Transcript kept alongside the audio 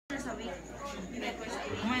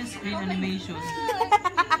May screen animation.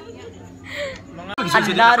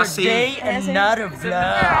 Another day, another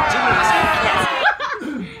vlog.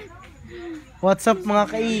 What's up mga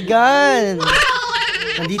kaigan?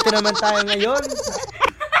 Nandito naman tayo ngayon.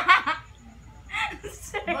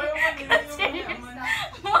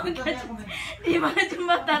 Di ba ito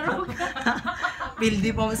matarong?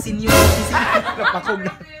 Pildi pa ang senior. Kapakog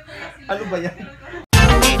na. Ano ba yan?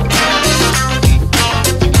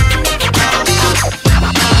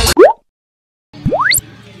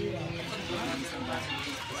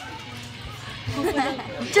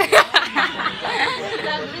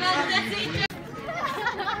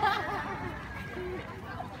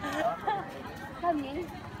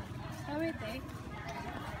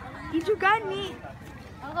 Ijugani.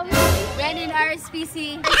 We're in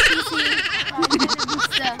RSPC.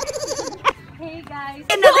 Hey guys.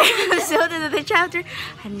 Another episode, another chapter,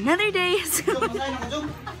 another day.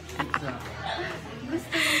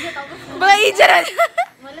 Balay dyan!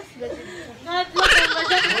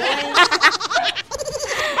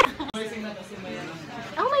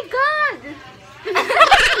 Oh my God!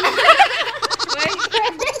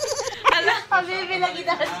 Pabibilang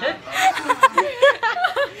kita dyan.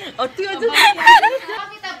 O, tiyo dyan.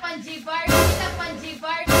 Kita panjibar, kita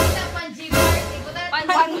panjibar, kita panjibar.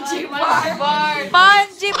 Panjibar.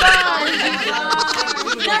 Panjibar.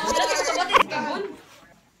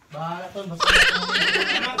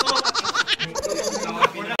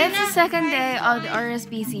 It's the second day of the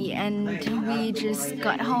RSPC and we just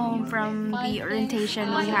got home from the orientation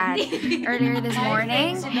we had earlier this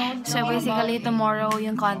morning. So basically tomorrow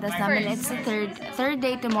yung contest namin. It's the third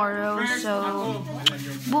day tomorrow. So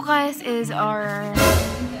bukas is our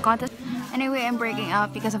contest. Anyway, I'm breaking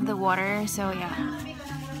up because of the water. So yeah.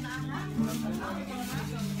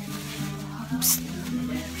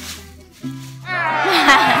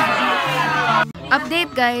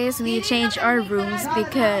 Update guys, we changed our rooms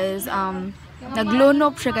because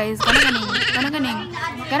naglunop siya guys.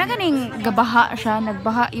 Kanang gabaha siya,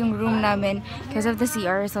 nagbaha yung room namin because of the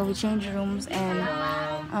CR. So we changed rooms and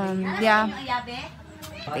yeah.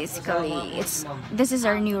 Basically, this is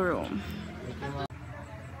our new room.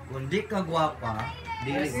 Kung di ka gwapa,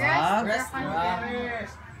 dili mag.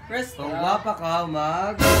 Kung gwapa ka,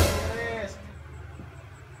 mag.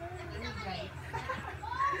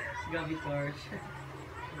 Gabi Porsche.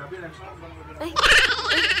 Gabi lang siya. Ay!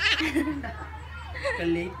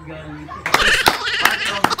 Kalate gabi.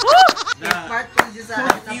 Part from dyan sa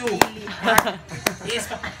few. Is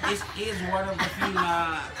one of the few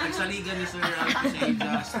na nagsaligan ni Sir RSPC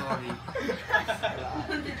story.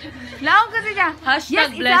 Laong kasi niya.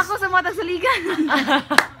 Hashtag yes, bless. Isa ako sa mga tagsaligan.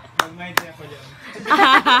 Mag-mind niya ko dyan.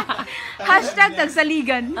 Hashtag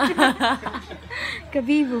tagsaligan.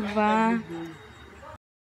 Kabibo ba?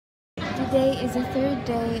 Today is the third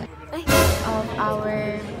day of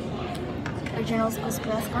our regional schools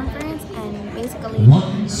press conference, and basically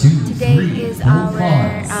today is our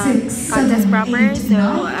contest proper. So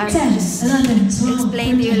I'll just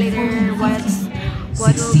explain to you later what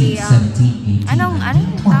will be anong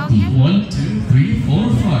tawag niya?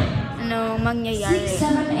 Anong mangyayari?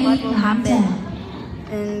 What will happen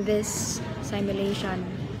in this simulation?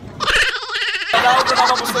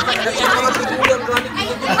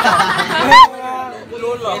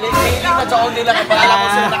 Piling na dyan nila kaya pala ko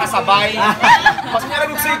sila nakasabay. Mas nga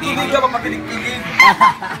nag-say kilig ka, mapakilig-kilig.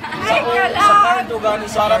 Sa kanto gani,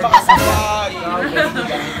 para makasabay.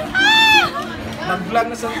 Nag-vlog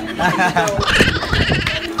na sa video.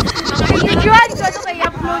 Videoan ko ito kaya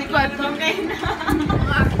upload ko ito. Okay na.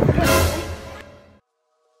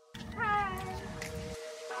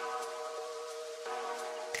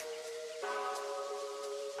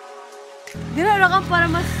 Dinala ka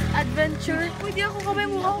para mas adventure. Pwede ako kamay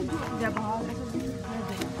mo ako. Hindi ba ako?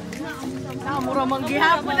 Nakamura mang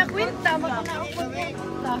gihapon na kwenta.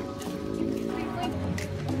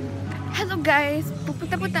 Hello guys!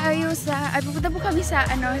 Pupunta po tayo sa... Ay, pupunta po kami sa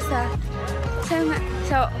sa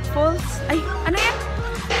falls. Ay, ano yan?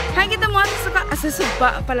 Hay, kita mo sa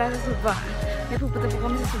Suba pala, sa Suba. Ay, pupunta po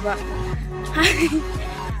kami sa Suba. Hi!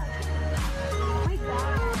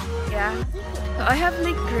 Yeah. So I have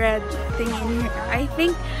like red thing in here. I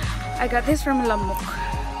think I got this from Lamok.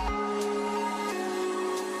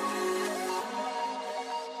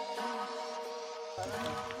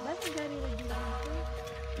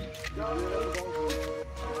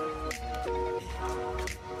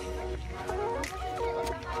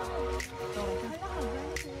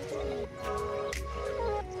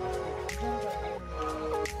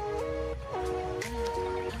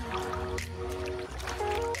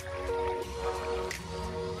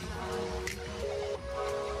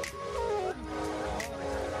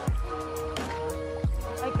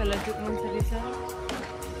 Lajuk mong salisa.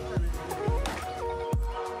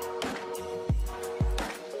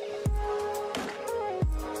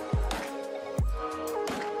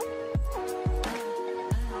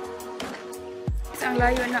 Ang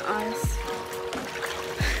layo na us.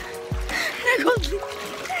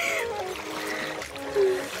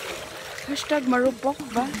 Hashtag marupok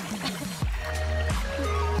ba?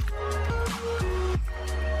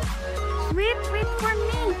 Wait for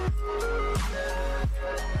me.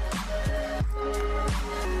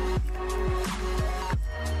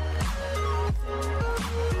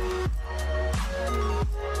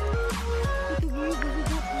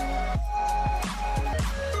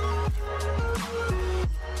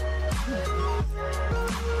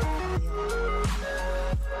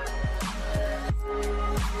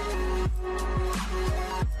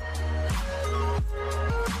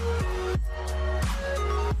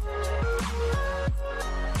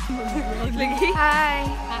 Hi.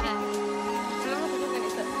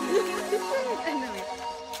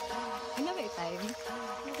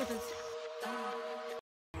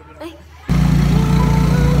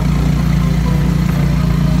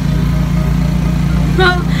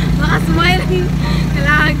 Baka smile.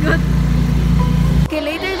 Kalagot. Okay,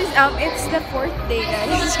 later this it's the 4th day,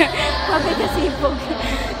 guys. Sabi nasipog.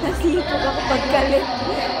 Nasipog ako pagkalit.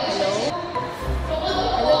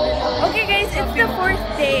 Okay guys, it's the 4th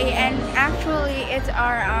day and actually it's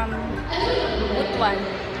our Butuan.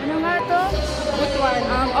 Ano nga to? Butuan.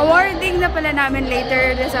 Awarding na pala namin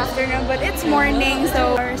later this afternoon, but it's morning,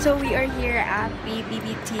 so we are here at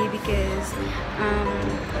BBT because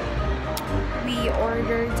we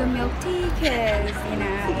ordered the milk tea because, you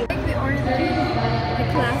know, we ordered the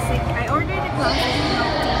classic. I ordered the classic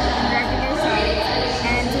milk tea in regular size,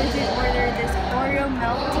 and Susan ordered this Oreo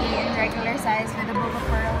milk tea in regular size with the boba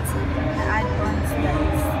pearls and add-ons.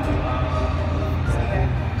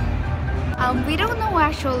 We don't know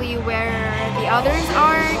actually where the others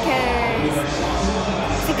are because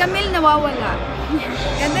si Camille nawawala.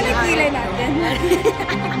 Ganda na kilay natin.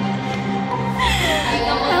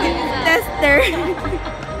 Tester.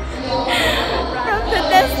 From the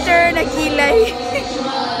tester na kilay.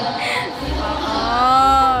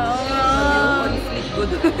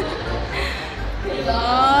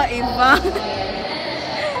 Iba.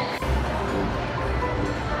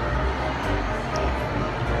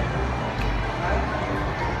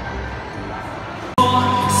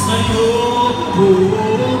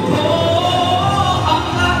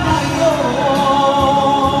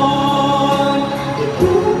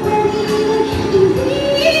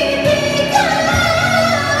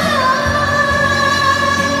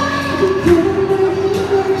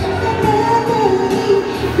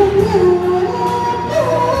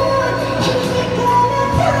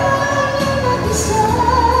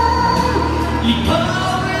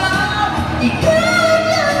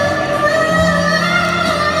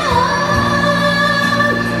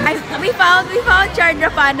 We found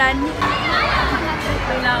Chardrapanan.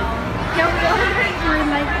 No. Can we order it for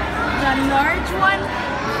like the large one?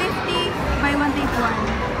 50, buy one take one.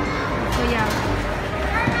 So yeah.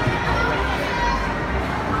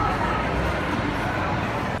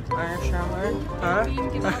 Fire shower? Huh?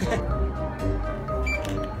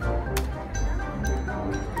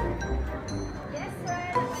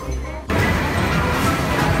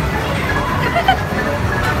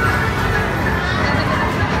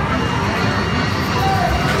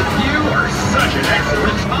 Such an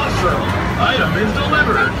excellent awesome! Item is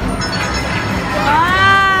delivered!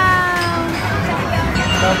 Wow!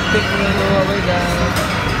 Topic na luwaway guys.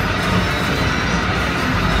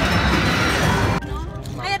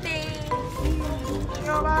 Hi, ate!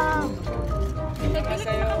 Yo, ma'am!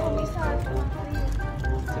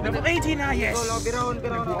 Number 18 na, yes!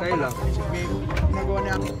 Kayo lang.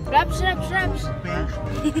 Raps!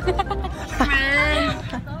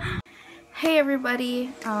 Hey everybody,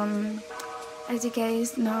 as you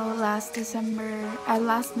guys know, last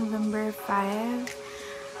November 5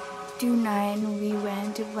 to 9, we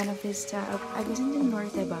went to Buena Vista. I guess in the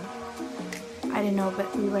north, ba? I don't know, but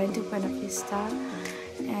we went to Buena Vista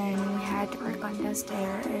and we had our contest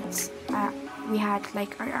there. We had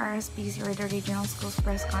like our RSPC, or the Regional Schools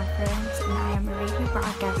Press Conference, and I am a radio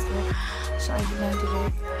broadcaster, so I belong to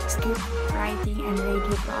the script writing and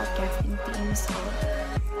radio broadcasting team. So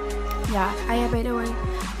yeah, by the way,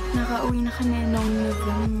 nakauwi na kami noong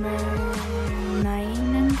November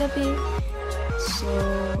 9 ng gabi. So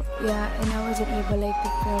yeah, and I wasn't able to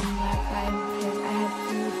film that time because I had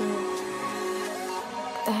fever.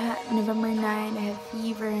 November 9 I had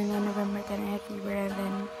fever, and then November 10 I had fever, and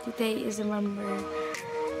then today is November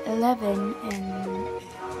 11 and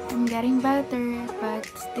I'm getting better, but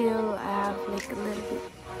still I have like a little bit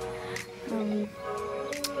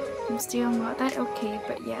I'm still not that okay,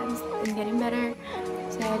 but yeah, I'm getting better.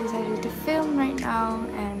 So I decided to film right now,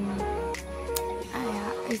 and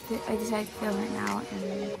I decided to film right now,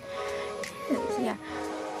 and yeah,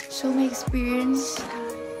 show my experience.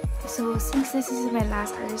 So since this is my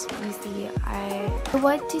last RSPC, I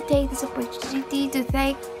want to take this opportunity to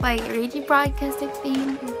thank my radio broadcasting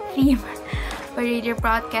team my radio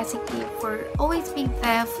broadcasting team for always being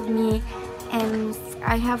there for me. And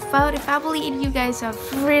I have found a family in you guys. I'm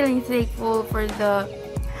really thankful for the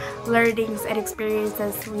learnings and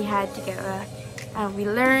experiences we had together. And we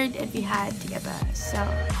learned and we had together. So,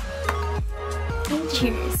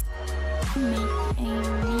 cheers. Make a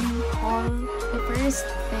mini haul. The first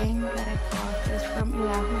thing that I bought is from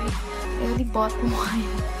Ilahui. I only bought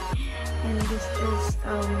one. And this is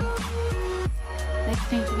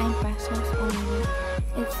like 99 pesos only.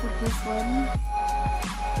 It's this one.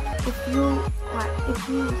 If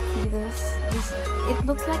you see this, it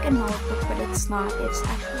looks like a notebook, but it's not. It's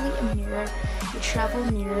actually a mirror, a travel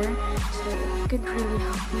mirror, so it could really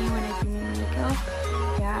help me when I do my makeup.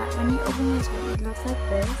 Yeah, when you open this one, it looks like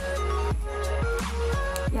this.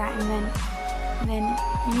 Yeah, and then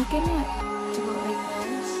you can do it like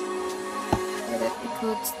this, so that it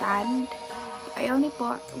could stand. I only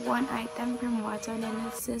bought one item from Watson, and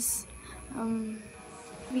it's this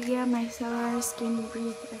Via Micellar Skin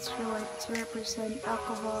Breathe Extra White 0%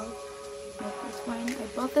 alcohol. Like this one. I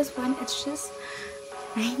bought this one. It's just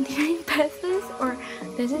 99 pesos, or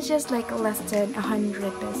this is just like less than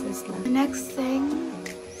 100 pesos. The next thing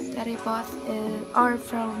that I bought are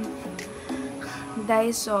from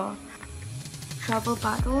Daiso travel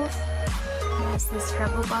bottles. Yes, this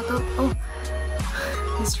travel bottle. Oh,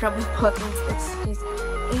 these travel bottles. It's just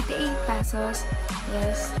 88 pesos.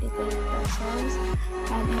 Yes, 88 pesos.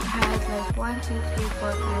 And it has like 1, 2, 3,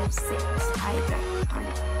 4, 5, 6 items on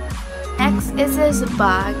it. Next is this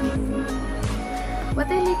bag. What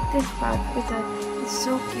I like this bag is that it's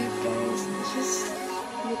so cute, guys. It's just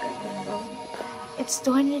look at it. Oh. It's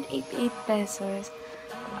 288 pesos.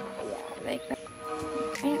 Yeah, like that.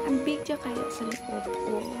 Ang big siya kaya sa likod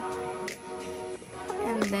ko.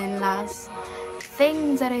 And then last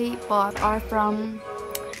things that I bought are from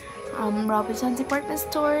Robinson's department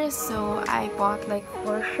store. So I bought like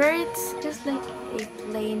 4 shirts, just like a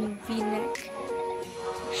plain v-neck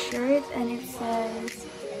shirt, and it says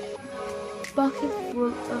pocket full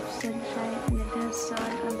of sunshine, and it has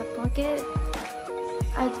sun on the pocket.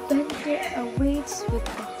 Adventure awaits with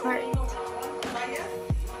a heart.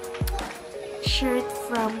 Shirt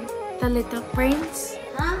from The Little Prince.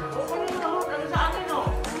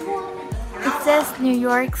 It says New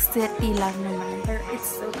York City lang naman, but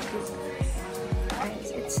it's so cute. Guys,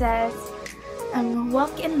 it says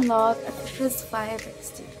walk in love at just 5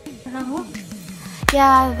 XT.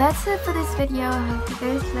 Yeah, that's it for this video. I hope you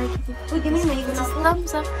guys like it. Give me a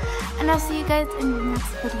thumbs up, and I'll see you guys in the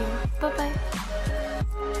next video. Bye bye.